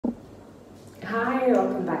Hi,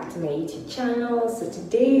 welcome back to my YouTube channel. So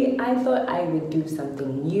today I thought I would do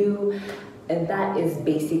something new, and that is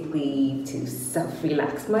basically to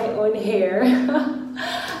self-relax my own hair.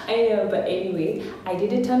 I know, but anyway, I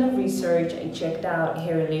did a ton of research. I checked out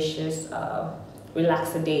Hairlicious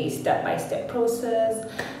Relax a Day step-by-step process,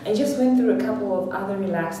 and just went through a couple of other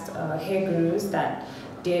relaxed hair gurus that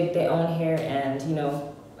did their own hair and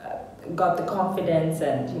got the confidence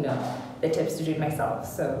and the tips to do it myself.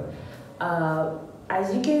 So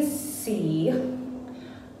as you can see,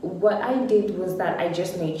 what I did was that I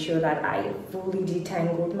just made sure that I fully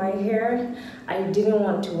detangled my hair. I didn't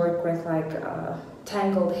want to work with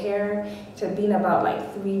tangled hair. It had been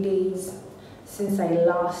about 3 days since I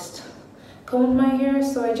last combed my hair,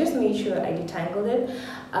 so I just made sure I detangled it.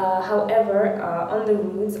 However, on the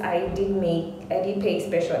roots, I did pay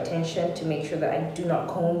special attention to make sure that I do not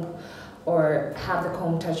comb or have the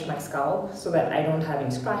comb touch my scalp so that I don't have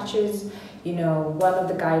any scratches. One of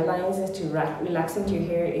the guidelines is to relaxing your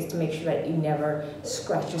hair is to make sure that you never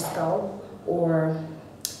scratch your scalp or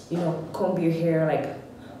comb your hair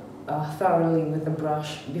thoroughly with a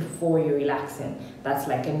brush before you're relaxing. That's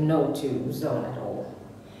like a no-to zone at all.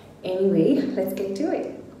 Anyway, let's get to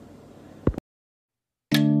it.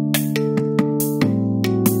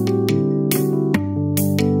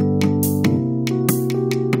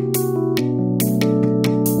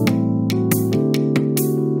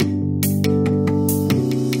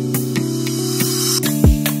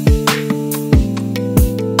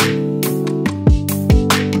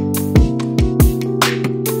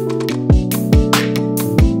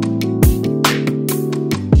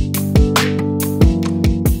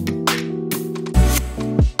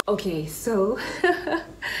 Okay, so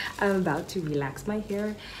I'm about to relax my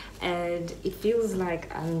hair, and it feels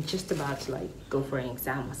like I'm just about to go for an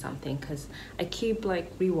exam or something, because I keep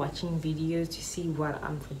rewatching videos to see what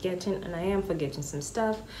I'm forgetting, and I am forgetting some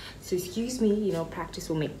stuff. So excuse me, practice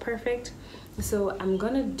will make perfect. So I'm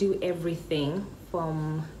gonna do everything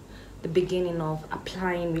from the beginning of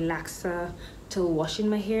applying relaxer till washing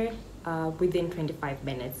my hair within 25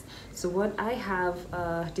 minutes. So what I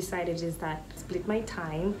have decided is that split my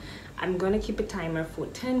time. I'm gonna keep a timer for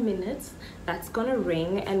 10 minutes. That's gonna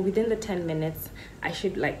ring, and within the 10 minutes I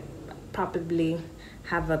should probably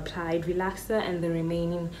have applied relaxer, and the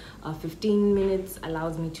remaining 15 minutes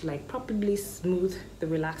allows me to probably smooth the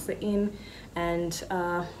relaxer in. And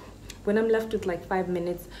when I'm left with 5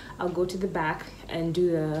 minutes, I'll go to the back and do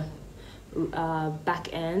the back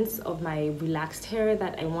ends of my relaxed hair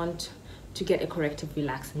that I want to get a corrective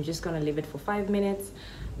relax. I'm just gonna leave it for 5 minutes,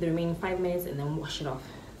 the remaining 5 minutes, and then wash it off.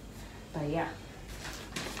 But yeah,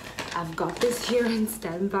 I've got this here in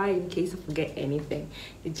standby in case I forget anything.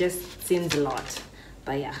 It just seems a lot,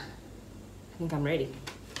 but yeah, I think I'm ready.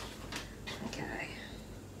 Okay.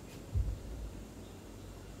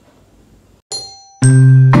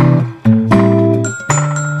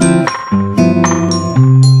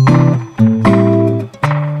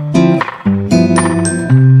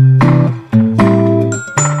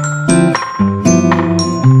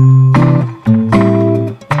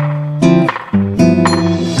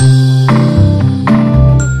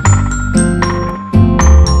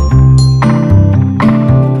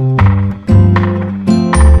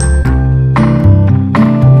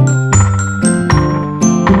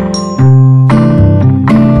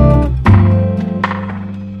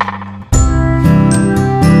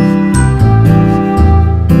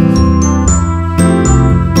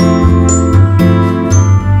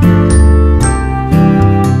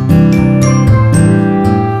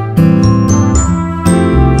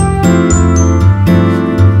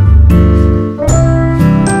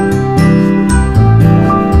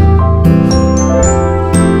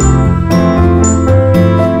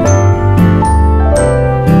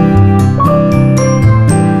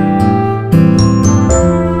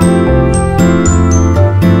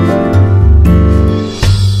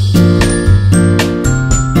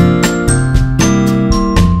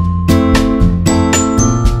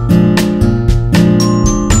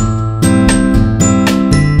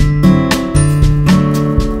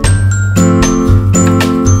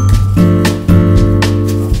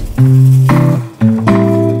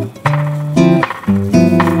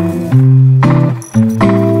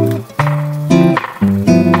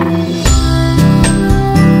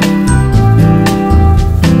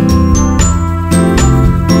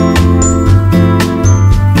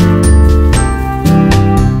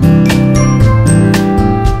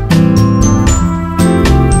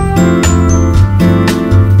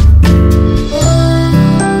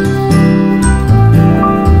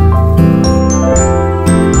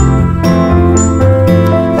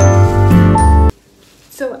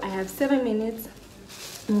 I have 7 minutes.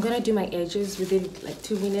 I'm gonna do my edges within like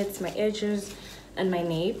 2 minutes, my edges and my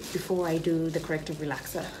nape before I do the corrective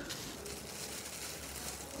relaxer.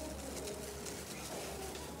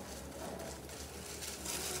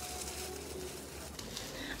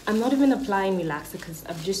 I'm not even applying relaxer because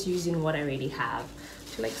I'm just using what I already have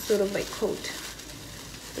to like sort of like coat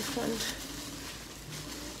the front.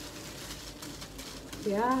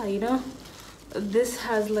 Yeah, you know, this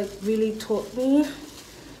has like really taught me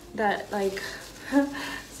that like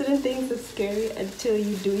certain things are scary until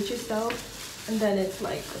you do it yourself, and then it's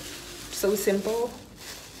like so simple.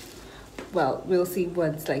 Well, we'll see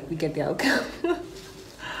once like we get the outcome.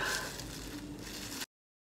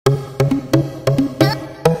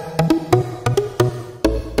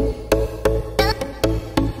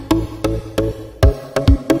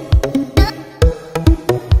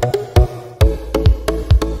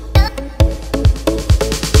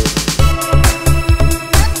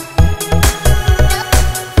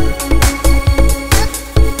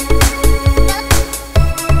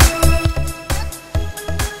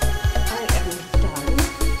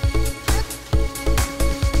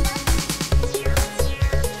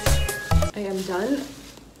 Done.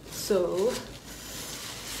 So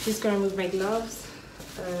just gonna remove my gloves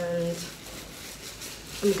and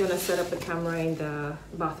I'm gonna set up the camera in the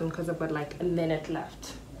bathroom because I've got like a minute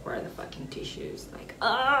left. Where are the fucking tissues? Like,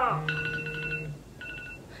 ah,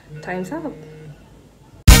 time's up.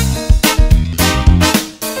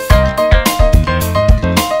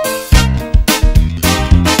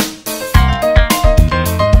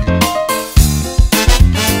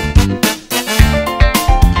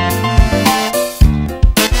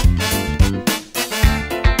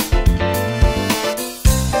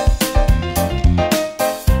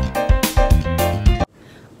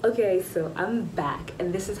 Okay, so I'm back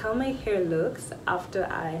and this is how my hair looks after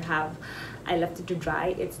I left it to dry.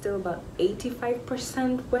 It's still about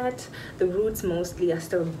 85% wet. The roots mostly are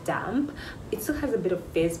still damp. It still has a bit of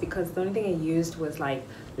fizz because the only thing I used was like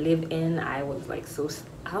leave-in. I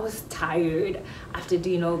was tired after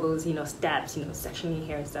doing all those, you know, steps, you know, sectioning your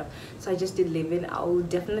hair and stuff. So I just did leave-in. I'll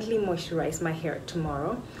definitely moisturize my hair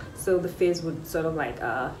tomorrow, so the fizz would sort of like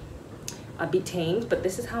be tamed. But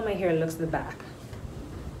this is how my hair looks in the back.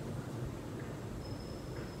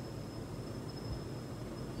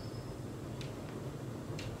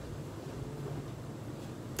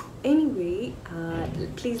 Anyway,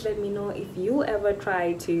 please let me know if you ever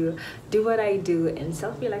try to do what I do and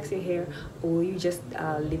self-relax your hair, or you just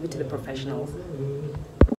leave it to the professionals.